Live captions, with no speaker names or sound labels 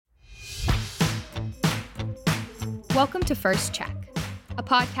Welcome to First Check, a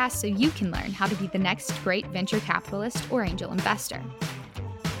podcast so you can learn how to be the next great venture capitalist or angel investor.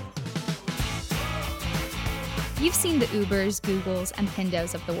 You've seen the Ubers, Googles, and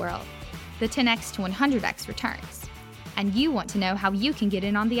Pindos of the world, the 10x to 100x returns, and you want to know how you can get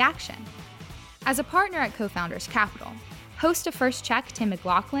in on the action. As a partner at Co-Founders Capital, host of First Check, Tim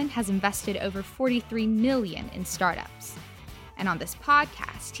McLaughlin, has invested over $43 million in startups. And on this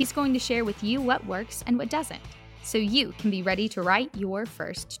podcast, he's going to share with you what works and what doesn't, so you can be ready to write your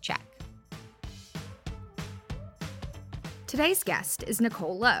first check. Today's guest is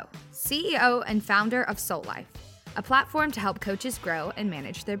Nicole Lowe, CEO and founder of Soul Life, a platform to help coaches grow and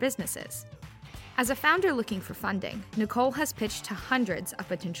manage their businesses. As a founder looking for funding, Nicole has pitched to hundreds of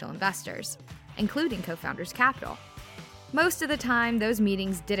potential investors, including Co-Founders Capital. Most of the time, those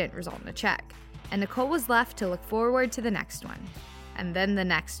meetings didn't result in a check, and Nicole was left to look forward to the next one, and then the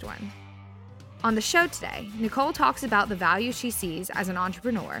next one. On the show today, Nicole talks about the value she sees as an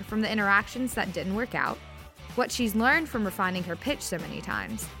entrepreneur from the interactions that didn't work out, what she's learned from refining her pitch so many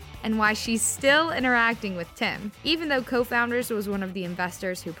times, and why she's still interacting with Tim, even though Co-Founders was one of the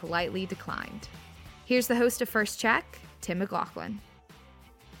investors who politely declined. Here's the host of First Check, Tim McLaughlin.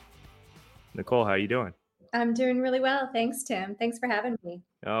 Nicole, how are you doing? I'm doing really well. Thanks, Tim. Thanks for having me.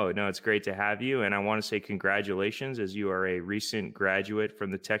 Oh, no, it's great to have you. And I want to say congratulations as you are a recent graduate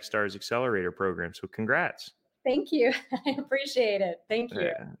from the Techstars Accelerator program. So congrats. Thank you. I appreciate it. Thank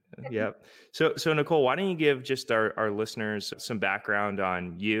you. Yep. So Nicole, why don't you give just our listeners some background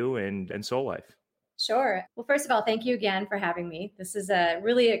on you and Soul Life? Sure. Well, first of all, thank you again for having me. This is a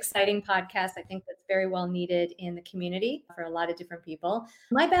really exciting podcast. I think that's very well needed in the community for a lot of different people.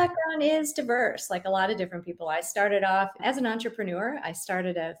 My background is diverse, like a lot of different people. I started off as an entrepreneur. I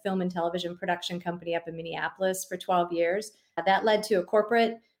started a film and television production company up in Minneapolis for 12 years. That led to a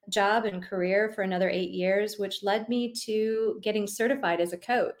corporate job and career for another 8 years, which led me to getting certified as a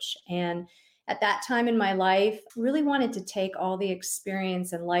coach. And at that time in my life, really wanted to take all the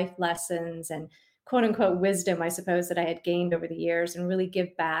experience and life lessons and quote unquote wisdom, I suppose, that I had gained over the years and really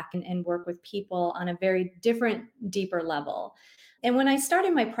give back and work with people on a very different, deeper level. And when I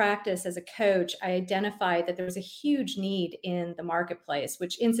started my practice as a coach, I identified that there was a huge need in the marketplace,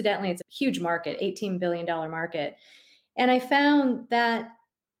 which incidentally, it's a huge market, $18 billion market. And I found that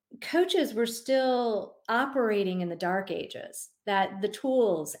coaches were still operating in the dark ages, that the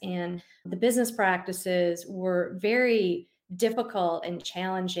tools and the business practices were very difficult and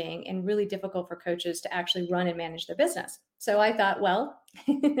challenging and really difficult for coaches to actually run and manage their business. So I thought, well,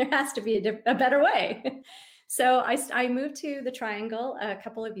 there has to be a better way. So I moved to the Triangle a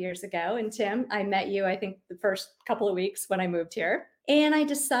couple of years ago. And Tim, I met you, I think, the first couple of weeks when I moved here. And I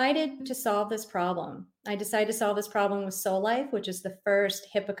decided to solve this problem. I decided to solve this problem with Soul Life, which is the first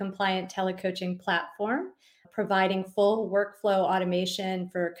HIPAA-compliant telecoaching platform, providing full workflow automation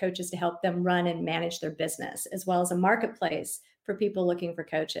for coaches to help them run and manage their business, as well as a marketplace for people looking for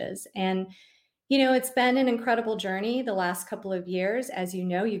coaches. And, you know, it's been an incredible journey the last couple of years. As you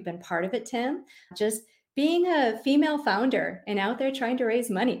know, you've been part of it, Tim. Just being a female founder and out there trying to raise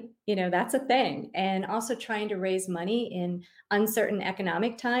money, you know, that's a thing. And also trying to raise money in uncertain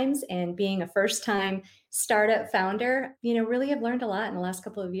economic times and being a first-time startup founder, you know, really have learned a lot in the last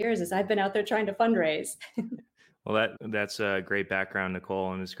couple of years as I've been out there trying to fundraise. Well, that's a great background,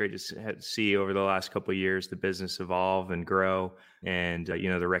 Nicole, and it's great to see over the last couple of years the business evolve and grow, and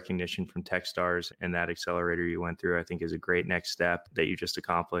the recognition from Techstars and that accelerator you went through, I think, is a great next step that you just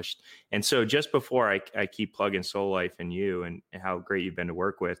accomplished. And so, just before I keep plugging Soul Life and you and how great you've been to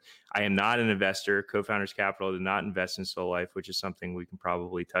work with, I am not an investor. Co-Founders Capital did not invest in Soul Life, which is something we can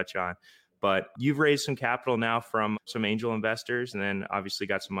probably touch on. But you've raised some capital now from some angel investors, and then obviously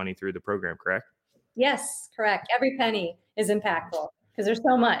got some money through the program, correct? Yes, correct. Every penny is impactful because there's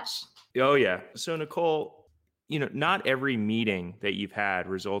so much. Oh, yeah. So, Nicole, not every meeting that you've had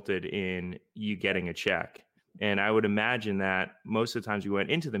resulted in you getting a check. And I would imagine that most of the times you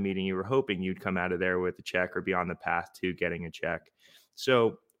went into the meeting, you were hoping you'd come out of there with a check or be on the path to getting a check.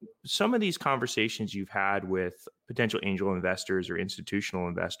 So some of these conversations you've had with potential angel investors or institutional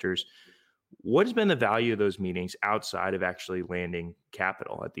investors, what has been the value of those meetings outside of actually landing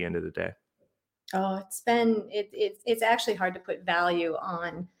capital at the end of the day? Oh, it's actually hard to put value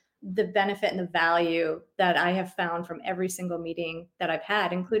on the benefit and the value that I have found from every single meeting that I've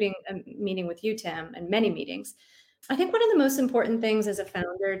had, including a meeting with you, Tim, and many meetings. I think one of the most important things as a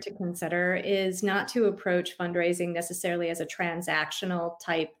founder to consider is not to approach fundraising necessarily as a transactional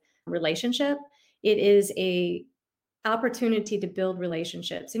type relationship. It is a opportunity to build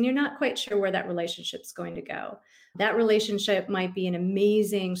relationships, and you're not quite sure where that relationship's going to go. That relationship might be an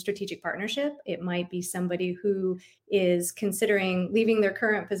amazing strategic partnership. It might be somebody who is considering leaving their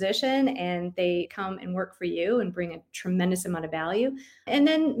current position and they come and work for you and bring a tremendous amount of value. And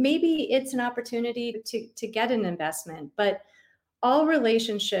then maybe it's an opportunity to get an investment. But all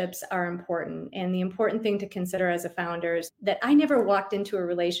relationships are important. And the important thing to consider as a founder is that I never walked into a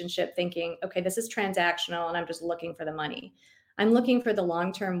relationship thinking, okay, this is transactional and I'm just looking for the money. I'm looking for the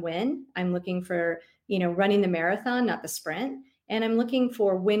long-term win. I'm looking for, running the marathon, not the sprint. And I'm looking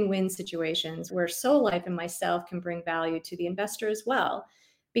for win-win situations where Soul Life and myself can bring value to the investor as well.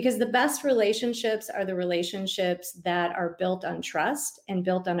 Because the best relationships are the relationships that are built on trust and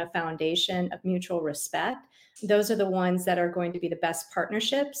built on a foundation of mutual respect. Those are the ones that are going to be the best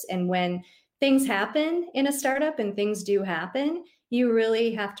partnerships. And when things happen in a startup, and things do happen, you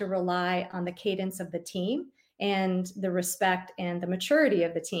really have to rely on the cadence of the team and the respect and the maturity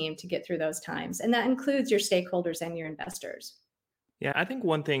of the team to get through those times. And that includes your stakeholders and your investors. Yeah, I think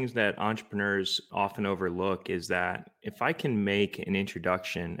one thing that entrepreneurs often overlook is that if I can make an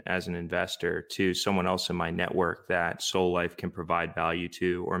introduction as an investor to someone else in my network that Soul Life can provide value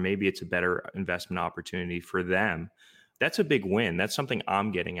to, or maybe it's a better investment opportunity for them, that's a big win. That's something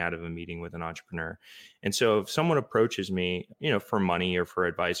I'm getting out of a meeting with an entrepreneur. And so if someone approaches me, for money or for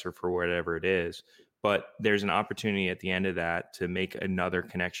advice or for whatever it is, but there's an opportunity at the end of that to make another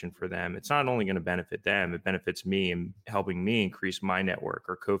connection for them, it's not only going to benefit them, it benefits me and helping me increase my network,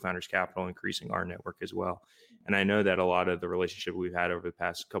 or Co-Founders Capital increasing our network as well. And I know that a lot of the relationship we've had over the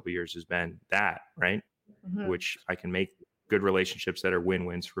past couple of years has been that, right? Mm-hmm. Which I can make good relationships that are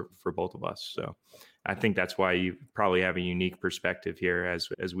win-wins for both of us. So I think that's why you probably have a unique perspective here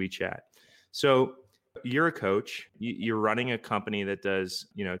as we chat. So you're a coach, you're running a company that does,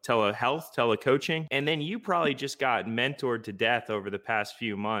 telehealth, telecoaching, and then you probably just got mentored to death over the past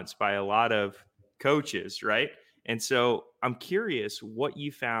few months by a lot of coaches, right? And so I'm curious what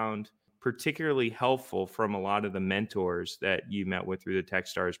you found particularly helpful from a lot of the mentors that you met with through the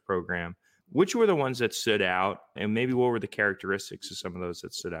Techstars program. Which were the ones that stood out, and maybe what were the characteristics of some of those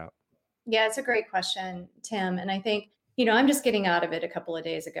that stood out? Yeah, it's a great question, Tim. And I think, I'm just getting out of it a couple of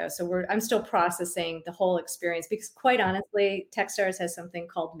days ago. So I'm still processing the whole experience, because quite honestly, Techstars has something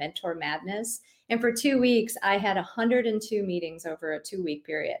called Mentor Madness. And for 2 weeks, I had 102 meetings over a 2-week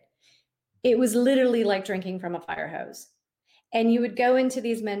period. It was literally like drinking from a fire hose. And you would go into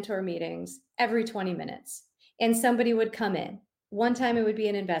these mentor meetings every 20 minutes and somebody would come in. One time it would be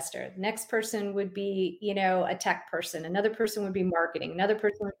an investor. The next person would be, a tech person. Another person would be marketing. Another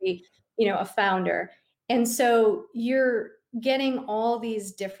person would be, a founder. And so you're getting all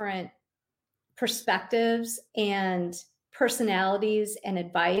these different perspectives and personalities and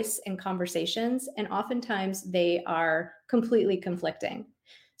advice and conversations. And oftentimes they are completely conflicting.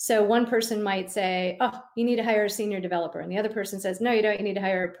 So one person might say, oh, you need to hire a senior developer. And the other person says, no, you don't. You need to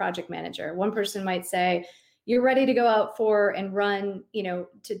hire a project manager. One person might say, you're ready to go out for and run,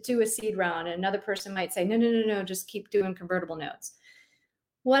 to do a seed round. And another person might say, no, just keep doing convertible notes.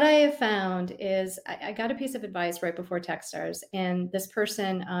 What I have found is I got a piece of advice right before Techstars, and this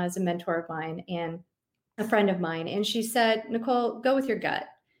person is a mentor of mine and a friend of mine. And she said, Nicole, go with your gut.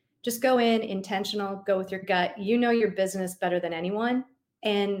 Just go in intentional, go with your gut. You know your business better than anyone.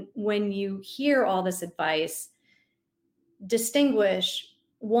 And when you hear all this advice, distinguish,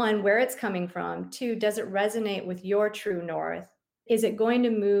 one, where it's coming from. Two, does it resonate with your true north? Is it going to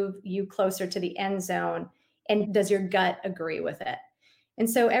move you closer to the end zone? And does your gut agree with it? And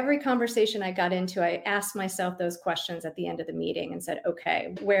so every conversation I got into, I asked myself those questions at the end of the meeting and said,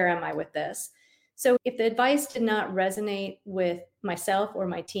 okay, where am I with this? So if the advice did not resonate with myself or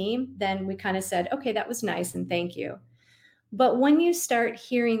my team, then we kind of said, okay, that was nice and thank you. But when you start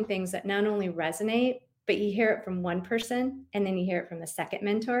hearing things that not only resonate, but you hear it from one person, and then you hear it from the second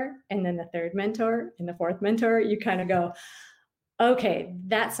mentor, and then the third mentor, and the fourth mentor, you kind of go, okay,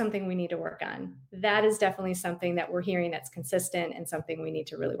 that's something we need to work on. That is definitely something that we're hearing that's consistent and something we need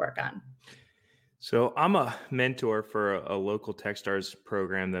to really work on. So I'm a mentor for a local Techstars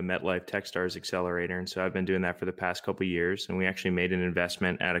program, the MetLife Techstars Accelerator. And so I've been doing that for the past couple of years. And we actually made an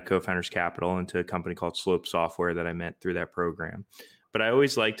investment at a Co-Founders Capital into a company called Slope Software that I met through that program. But I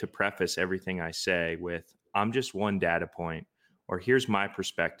always like to preface everything I say with, I'm just one data point, or here's my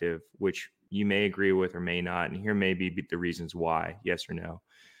perspective, which you may agree with or may not. And here may be the reasons why, yes or no.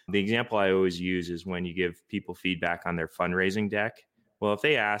 The example I always use is when you give people feedback on their fundraising deck. Well, if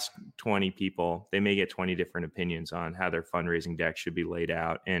they ask 20 people, they may get 20 different opinions on how their fundraising deck should be laid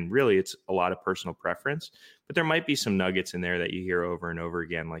out. And really, it's a lot of personal preference, but there might be some nuggets in there that you hear over and over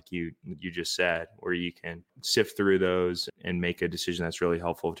again, like you just said, where you can sift through those and make a decision that's really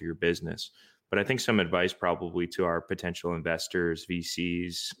helpful to your business. But I think some advice probably to our potential investors,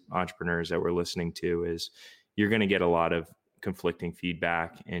 VCs, entrepreneurs that we're listening to is you're going to get a lot of conflicting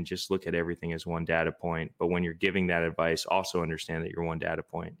feedback, and just look at everything as one data point. But when you're giving that advice, also understand that you're one data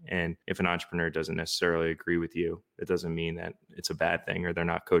point. And if an entrepreneur doesn't necessarily agree with you, it doesn't mean that it's a bad thing or they're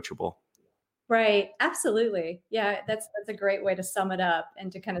not coachable. Right. Absolutely. Yeah, that's a great way to sum it up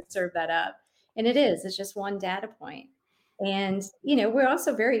and to kind of serve that up. And it's just one data point. And, we're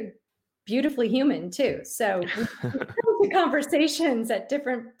also very beautifully human too. So we have conversations at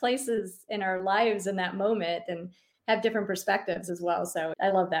different places in our lives in that moment and have different perspectives as well. So I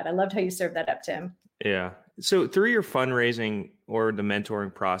love that. I loved how you served that up, Tim. Yeah. So through your fundraising or the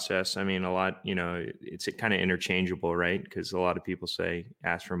mentoring process, I mean, a lot, it's kind of interchangeable, right? Because a lot of people say,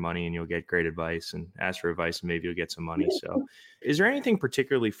 ask for money and you'll get great advice, and ask for advice and maybe you'll get some money. So is there anything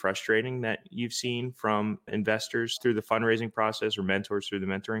particularly frustrating that you've seen from investors through the fundraising process or mentors through the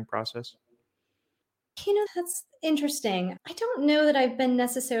mentoring process? That's interesting. I don't know that I've been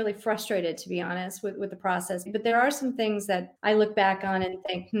necessarily frustrated, to be honest, with the process, but there are some things that I look back on and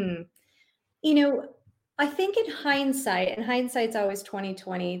think, I think in hindsight, and hindsight's always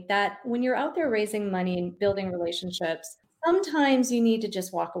 2020, that when you're out there raising money and building relationships, sometimes you need to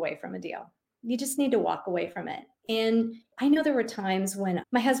just walk away from a deal. You just need to walk away from it. And I know there were times when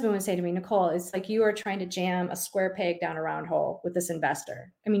my husband would say to me, Nicole, it's like you are trying to jam a square peg down a round hole with this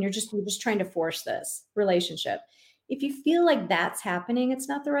investor. I mean, you're just trying to force this relationship. If you feel like that's happening, it's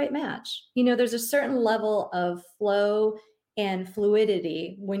not the right match. There's a certain level of flow and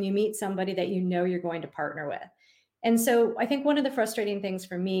fluidity when you meet somebody that you're going to partner with. And so I think one of the frustrating things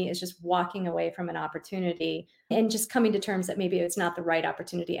for me is just walking away from an opportunity and just coming to terms that maybe it's not the right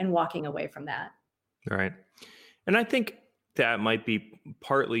opportunity and walking away from that. Right. And I think that might be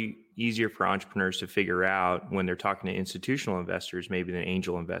partly easier for entrepreneurs to figure out when they're talking to institutional investors, maybe than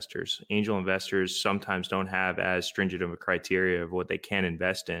angel investors. Angel investors sometimes don't have as stringent of a criteria of what they can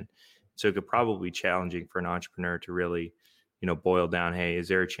invest in. So it could probably be challenging for an entrepreneur to really, boil down, hey, is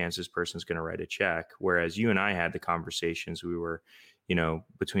there a chance this person's going to write a check? Whereas you and I had the conversations, we were,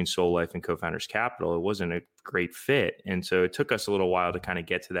 between Soul Life and Co-Founders Capital, it wasn't a great fit. And so it took us a little while to kind of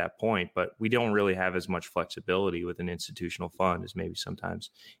get to that point, but we don't really have as much flexibility with an institutional fund as maybe sometimes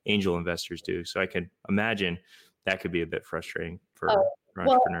angel investors do. So I can imagine that could be a bit frustrating for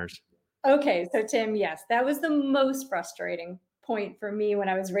entrepreneurs. Okay. So Tim, yes, that was the most frustrating point for me when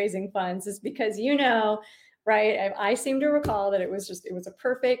I was raising funds, is because, right, I seem to recall that it was a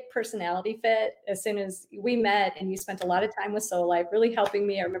perfect personality fit. As soon as we met and you spent a lot of time with Soul Life, really helping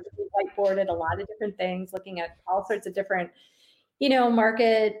me. I remember we whiteboarded a lot of different things, looking at all sorts of different,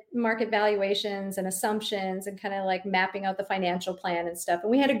 market valuations and assumptions, and kind of like mapping out the financial plan and stuff.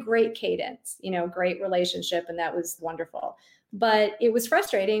 And we had a great cadence, great relationship, and that was wonderful. But it was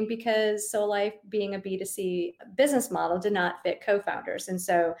frustrating because Soul Life, being a B2C business model, did not fit co-founders. And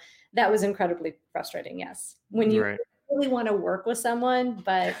so that was incredibly frustrating. Yes. When you really want to work with someone,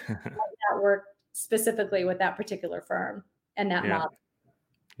 but not work specifically with that particular firm and that model.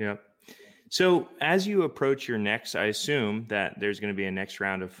 Yeah. So as you approach your next, I assume that there's going to be a next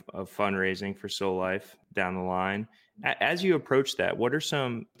round of fundraising for Soul Life down the line. As you approach that, what are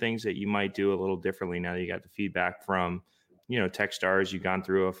some things that you might do a little differently now that you got the feedback from, Techstars? You've gone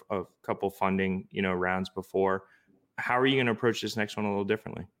through a couple funding, rounds before. How are you going to approach this next one a little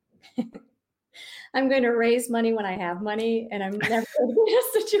differently? I'm going to raise money when I have money, and I'm never going to be in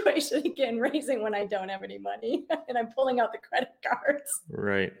a situation again raising when I don't have any money and I'm pulling out the credit cards.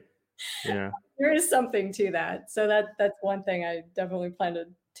 Right. Yeah. There is something to that. So that's one thing I definitely plan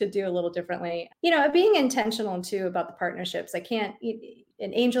to do a little differently. Being intentional too about the partnerships.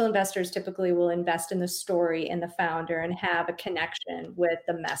 And angel investors typically will invest in the story and the founder and have a connection with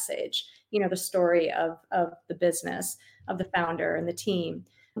the message, the story of the business, of the founder and the team.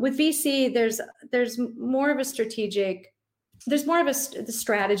 With VC, there's more of a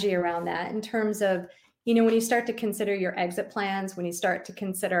strategy around that, in terms of, when you start to consider your exit plans, when you start to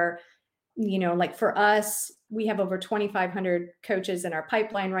consider, like for us, we have over 2,500 coaches in our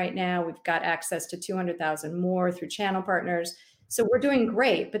pipeline right now. We've got access to 200,000 more through channel partners. So we're doing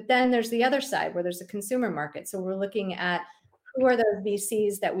great. But then there's the other side where there's a consumer market. So we're looking at who are those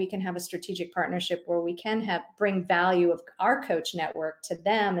VCs that we can have a strategic partnership where we can bring value of our coach network to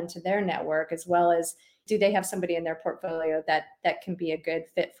them and to their network, as well as do they have somebody in their portfolio that can be a good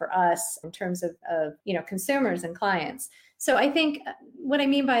fit for us in terms of consumers and clients. So I think what I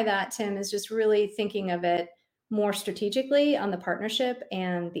mean by that, Tim, is just really thinking of it more strategically on the partnership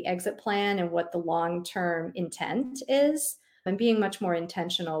and the exit plan and what the long-term intent is, and being much more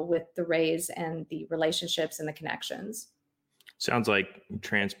intentional with the raise and the relationships and the connections. Sounds like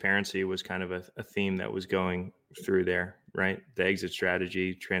transparency was kind of a theme that was going through there, right? The exit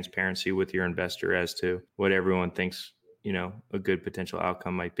strategy, transparency with your investor as to what everyone thinks, a good potential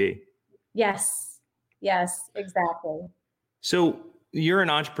outcome might be. Yes. Yes, exactly. So you're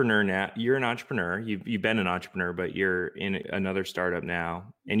an entrepreneur now. You're an entrepreneur. You've been an entrepreneur, but you're in another startup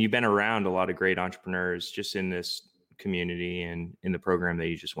now, and you've been around a lot of great entrepreneurs just in this community and in the program that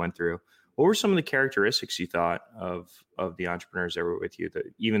you just went through. What were some of the characteristics you thought of the entrepreneurs that were with you?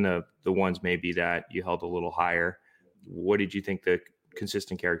 Even the ones maybe that you held a little higher. What did you think the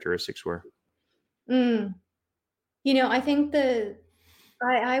consistent characteristics were? Mm. I think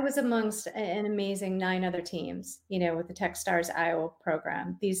I was amongst an amazing 9 other teams, with the Techstars Iowa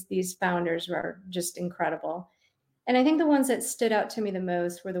program. These founders were just incredible. And I think the ones that stood out to me the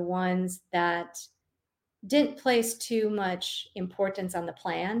most were the ones that didn't place too much importance on the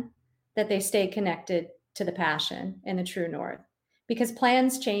plan, that they stayed connected to the passion and the true north. Because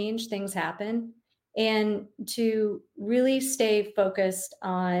plans change, things happen. And to really stay focused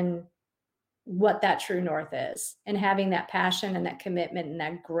on what that true north is and having that passion and that commitment and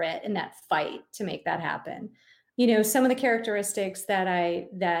that grit and that fight to make that happen. Some of the characteristics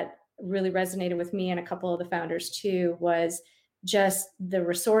that really resonated with me and a couple of the founders too was just the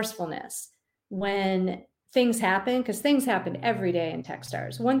resourcefulness when things happen, because things happen every day in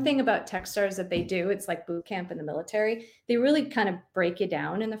Techstars. One thing about Techstars that they do, it's like boot camp in the military. They really kind of break you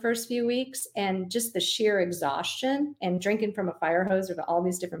down in the first few weeks, and just the sheer exhaustion and drinking from a fire hose with all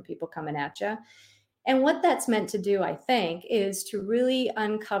these different people coming at you. And what that's meant to do, I think, is to really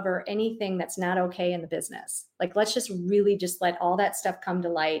uncover anything that's not okay in the business. Like, let's just really just let all that stuff come to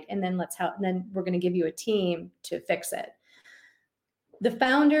light, and then then we're going to give you a team to fix it. The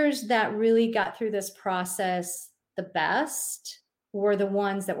founders that really got through this process the best were the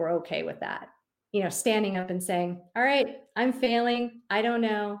ones that were okay with that. Standing up and saying, all right, I'm failing. I don't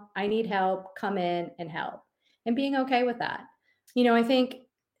know. I need help. Come in and help. And being okay with that. I think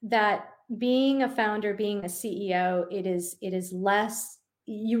that being a founder, being a CEO, it is less,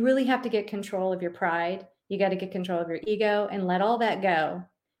 you really have to get control of your pride. You got to get control of your ego and let all that go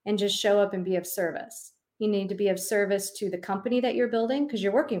and just show up and be of service. You need to be of service to the company that you're building because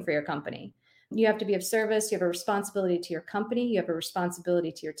you're working for your company. You have to be of service. You have a responsibility to your company. You have a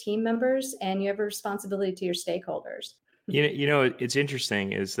responsibility to your team members, and you have a responsibility to your stakeholders. It's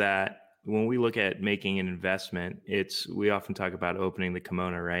interesting is that when we look at making an investment, we often talk about opening the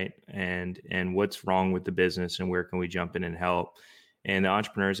kimono, right? And what's wrong with the business and where can we jump in and help? And the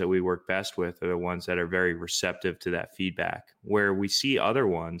entrepreneurs that we work best with are the ones that are very receptive to that feedback, where we see other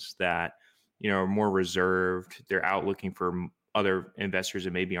ones that are more reserved. They're out looking for other investors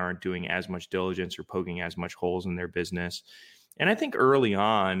that maybe aren't doing as much diligence or poking as much holes in their business. And I think early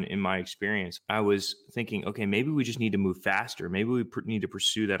on in my experience, I was thinking, okay, maybe we just need to move faster. Maybe we need to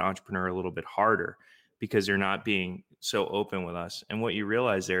pursue that entrepreneur a little bit harder because they're not being so open with us. And what you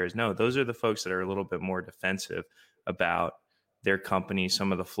realize there is, no, those are the folks that are a little bit more defensive about their company,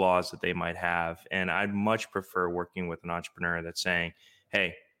 some of the flaws that they might have. And I'd much prefer working with an entrepreneur that's saying,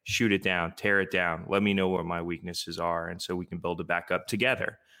 hey, shoot it down, tear it down. Let me know what my weaknesses are. And so we can build it back up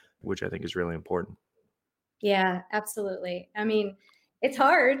together, which I think is really important. Yeah, absolutely. I mean, it's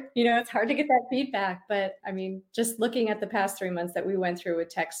hard, it's hard to get that feedback, but I mean, just looking at the past 3 months that we went through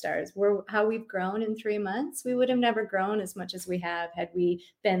with Techstars, how we've grown in 3 months, we would have never grown as much as we have had we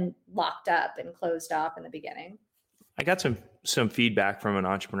been locked up and closed off in the beginning. I got some feedback from an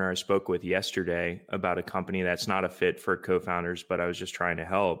entrepreneur I spoke with yesterday about a company that's not a fit for co-founders, but I was just trying to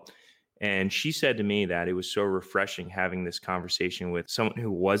help. And she said to me that it was so refreshing having this conversation with someone who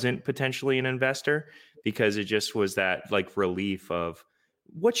wasn't potentially an investor, because it just was that like relief of,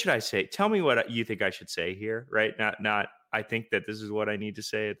 what should I say? Tell me what you think I should say here, right? Not I think that this is what I need to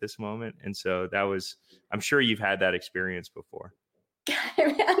say at this moment. And so I'm sure you've had that experience before.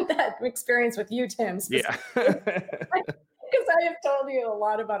 I've had that experience with you, Tim. Yeah. Because I have told you a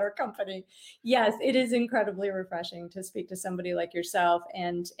lot about our company. Yes, it is incredibly refreshing to speak to somebody like yourself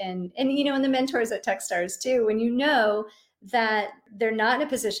and and the mentors at Techstars too, when you know that they're not in a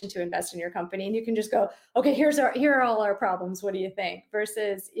position to invest in your company and you can just go, okay, here are all our problems. What do you think?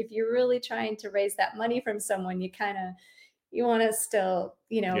 Versus if you're really trying to raise that money from someone, you want to still,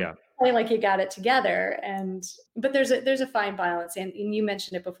 Yeah. play like you got it together. But there's a fine balance. And you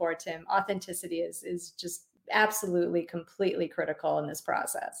mentioned it before, Tim, authenticity is just absolutely, completely critical in this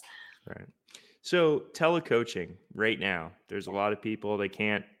process. Right. So telecoaching right now, there's a lot of people, they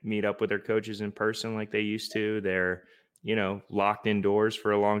can't meet up with their coaches in person like they used to. They're, locked indoors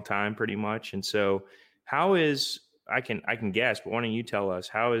for a long time pretty much. And so I can guess, but why don't you tell us,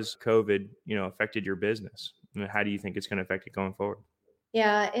 how has COVID, affected your business? How do you think it's going to affect it going forward?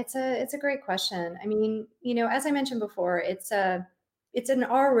 Yeah, it's a great question. I mean, as I mentioned before, it's an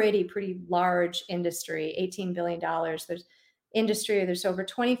already pretty large industry, $18 billion. There's over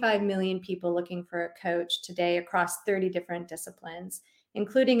 25 million people looking for a coach today across 30 different disciplines,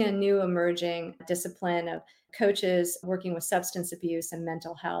 including a new emerging discipline of coaches working with substance abuse and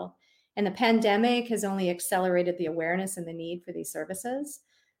mental health. And the pandemic has only accelerated the awareness and the need for these services.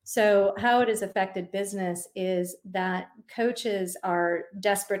 So, how it has affected business is that coaches are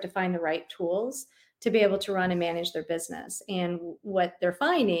desperate to find the right tools to be able to run and manage their business. And what they're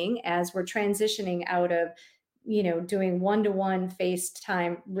finding as we're transitioning out of, doing one-to-one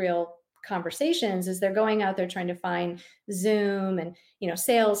FaceTime real conversations is they're going out there trying to find Zoom and,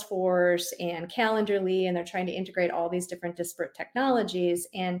 Salesforce and Calendarly, and they're trying to integrate all these different disparate technologies.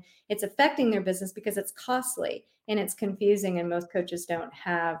 And it's affecting their business because it's costly and it's confusing. And most coaches don't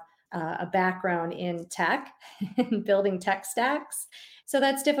have a background in tech and building tech stacks. So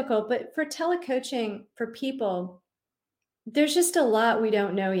that's difficult. But for telecoaching, for people, there's just a lot we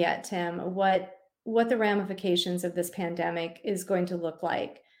don't know yet, Tim, what the ramifications of this pandemic is going to look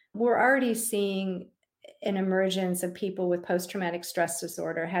like. We're already seeing an emergence of people with post-traumatic stress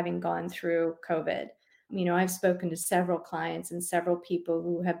disorder having gone through COVID. I've spoken to several clients and several people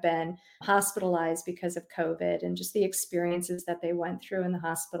who have been hospitalized because of COVID and just the experiences that they went through in the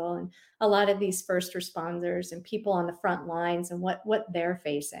hospital, and a lot of these first responders and people on the front lines and what they're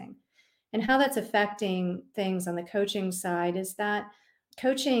facing. And how that's affecting things on the coaching side is that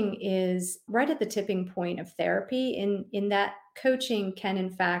coaching is right at the tipping point of therapy in that coaching can in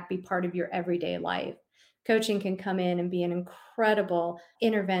fact be part of your everyday life. Coaching can come in and be an incredible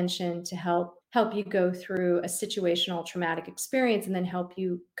intervention to help you go through a situational traumatic experience and then help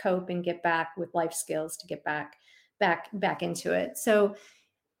you cope and get back with life skills to get back into it. So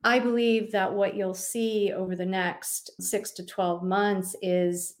I believe that what you'll see over the next 6 to 12 months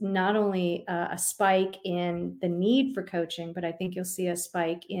is not only a spike in the need for coaching, but I think you'll see a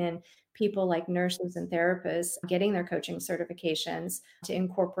spike in people like nurses and therapists getting their coaching certifications to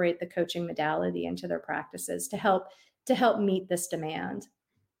incorporate the coaching modality into their practices to help meet this demand.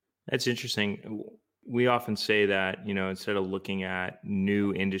 That's interesting. We often say that, instead of looking at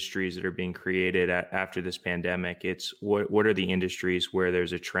new industries that are being created after this pandemic, it's what are the industries where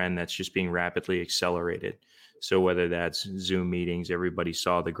there's a trend that's just being rapidly accelerated. So whether that's Zoom meetings, everybody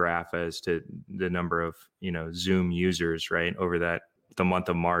saw the graph as to the number of, Zoom users, right, over the month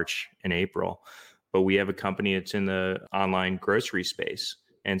of March and April. But we have a company that's in the online grocery space.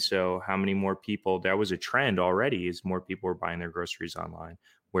 And so how many more people, that was a trend already, is more people were buying their groceries online.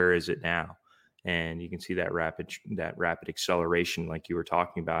 Where is it now? And you can see that rapid acceleration like you were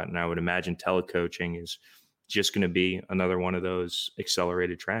talking about. And I would imagine telecoaching is just going to be another one of those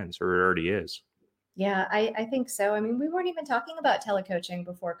accelerated trends, or it already is. Yeah, I think so. I mean, we weren't even talking about telecoaching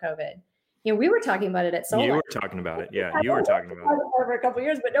before COVID. We were talking about it at Soul Life. You were talking about it. Yeah, you were talking about it for a couple of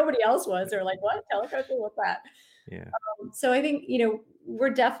years, but nobody else was. They're like, what? Telecoaching? What's that? Yeah. So I think,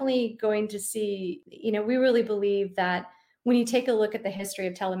 we're definitely going to see, we really believe that when you take a look at the history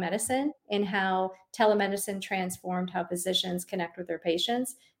of telemedicine and how telemedicine transformed how physicians connect with their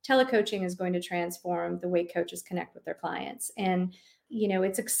patients, telecoaching is going to transform the way coaches connect with their clients. And,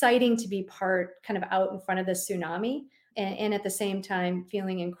 it's exciting to be part kind of out in front of the tsunami and at the same time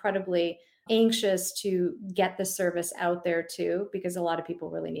feeling incredibly anxious to get the service out there too, because a lot of people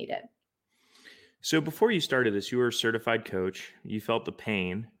really need it. So before you started this, you were a certified coach. You felt the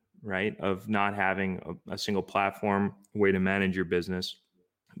pain, right, of not having a single platform way to manage your business.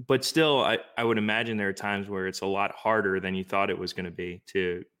 But still, I would imagine there are times where it's a lot harder than you thought it was going to be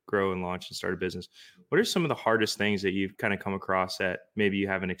to grow and launch and start a business. What are some of the hardest things that you've kind of come across that maybe you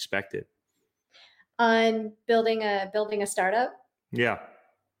haven't expected? On building a startup? Yeah.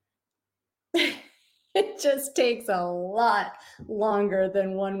 It just takes a lot longer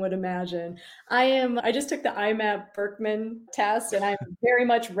than one would imagine. I just took the IMAP Berkman test and I'm very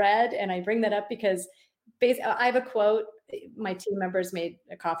much red. And I bring that up because I have a quote. My team members made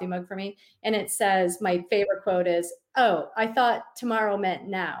a coffee mug for me. And it says, my favorite quote is, "Oh, I thought tomorrow meant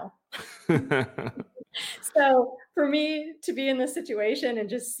now." So for me to be in this situation and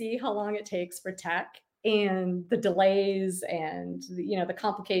just see how long it takes for tech and the delays and the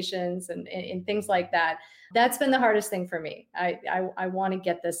complications and things like that, that's been the hardest thing for me. I want to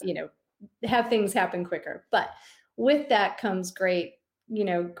get this, have things happen quicker. But with that comes great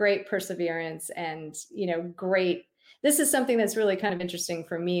perseverance and this is something that's really kind of interesting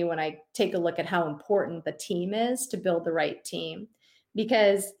for me when I take a look at how important the team is to build the right team.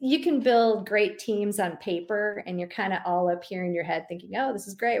 because you can build great teams on paper and you're kind of all up here in your head thinking, oh, this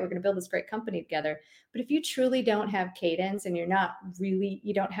is great. We're going to build this great company together. But if you truly don't have cadence and you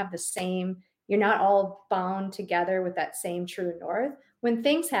don't have the same, you're not all bound together with that same true north. When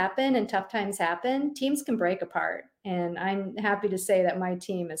things happen and tough times happen, teams can break apart. And I'm happy to say that my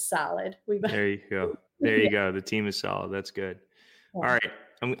team is solid. There you go. There you go. The team is solid. That's good. Yeah. All right.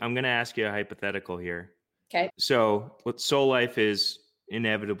 I'm going to ask you a hypothetical here. Okay. So Soul Life is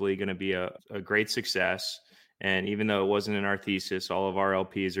inevitably going to be a great success. And even though it wasn't in our thesis, all of our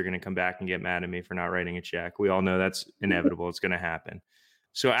LPs are going to come back and get mad at me for not writing a check. We all know that's inevitable. It's going to happen.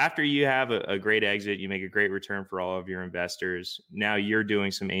 So after you have a great exit, you make a great return for all of your investors. Now you're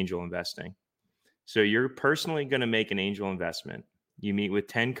doing some angel investing. So you're personally going to make an angel investment. You meet with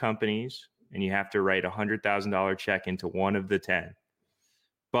 10 companies and you have to write $100,000 check into one of the 10.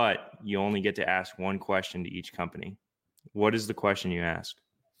 But you only get to ask one question to each company. What is the question you ask?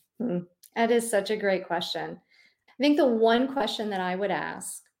 That is such a great question. I think the one question that I would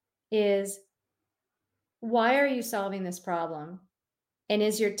ask is, why are you solving this problem? And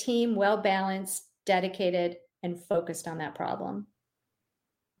is your team well-balanced, dedicated, and focused on that problem?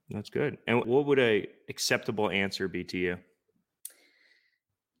 That's good. And what would an acceptable answer be to you?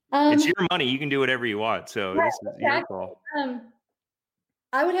 It's your money. You can do whatever you want. So this is your call.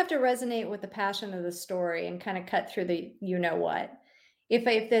 I would have to resonate with the passion of the story and kind of cut through the what.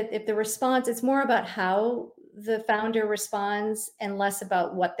 If the response, it's more about how the founder responds and less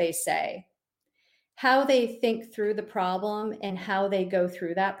about what they say. How they think through the problem and how they go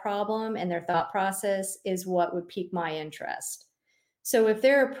through that problem and their thought process is what would pique my interest. So if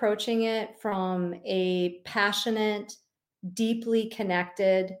they're approaching it from a passionate, deeply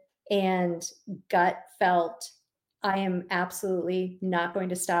connected, and gut felt, I am absolutely not going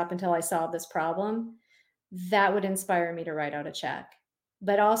to stop until I solve this problem, that would inspire me to write out a check.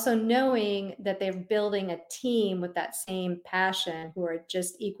 But also knowing that they're building a team with that same passion who are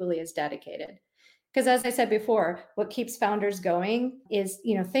just equally as dedicated. Because as I said before, what keeps founders going is,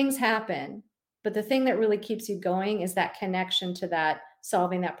 things happen, but the thing that really keeps you going is that connection to that,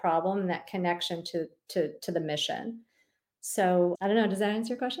 solving that problem, and that connection to the mission. So I don't know, does that answer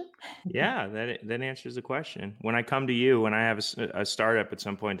your question? Yeah, that answers the question. When I come to you, when I have a startup at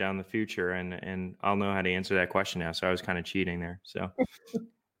some point down the future, and I'll know how to answer that question now. So I was kind of cheating there. So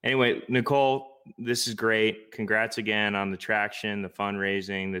anyway, Nicole, this is great. Congrats again on the traction, the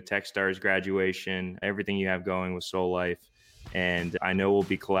fundraising, the Techstars graduation, everything you have going with Soul Life. And I know we'll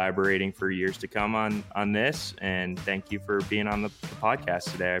be collaborating for years to come on this. And thank you for being on the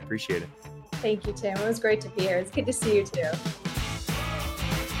podcast today. I appreciate it. Thank you, Tim. It was great to be here. It's good to see you too.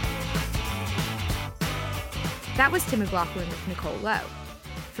 That was Tim McLaughlin with Nicole Lowe.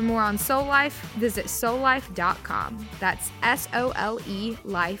 For more on Soul Life, visit soulife.com. That's SOLE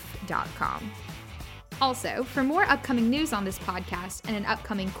life.com. Also, for more upcoming news on this podcast and an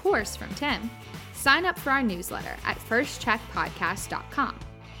upcoming course from Tim, sign up for our newsletter at firstcheckpodcast.com.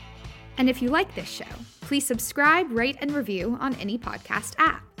 And if you like this show, please subscribe, rate, and review on any podcast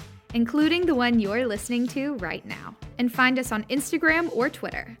app, including the one you're listening to right now. And find us on Instagram or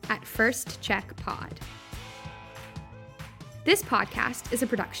Twitter at firstcheckpod. This podcast is a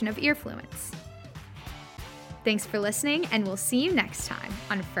production of Earfluence. Thanks for listening, and we'll see you next time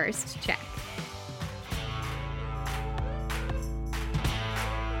on First Check.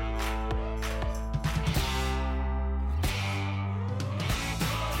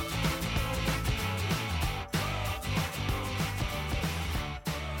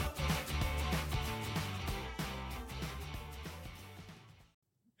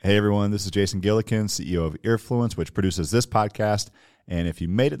 Hey everyone, this is Jason Gillikin, CEO of Earfluence, which produces this podcast. And if you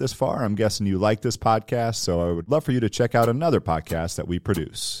made it this far, I'm guessing you like this podcast, so I would love for you to check out another podcast that we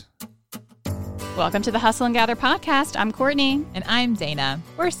produce. Welcome to the Hustle and Gather podcast. I'm Courtney. And I'm Dana.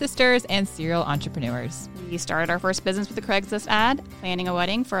 We're sisters and serial entrepreneurs. We started our first business with a Craigslist ad, planning a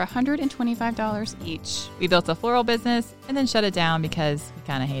wedding for $125 each. We built a floral business and then shut it down because we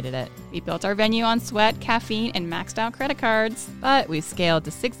kind of hated it. We built our venue on sweat, caffeine, and maxed out credit cards, but we've scaled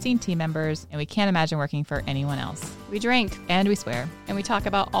to 16 team members and we can't imagine working for anyone else. We drink and we swear, and we talk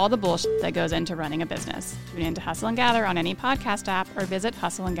about all the bullshit that goes into running a business. Tune in to Hustle and Gather on any podcast app or visit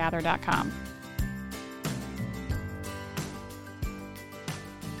hustleandgather.com.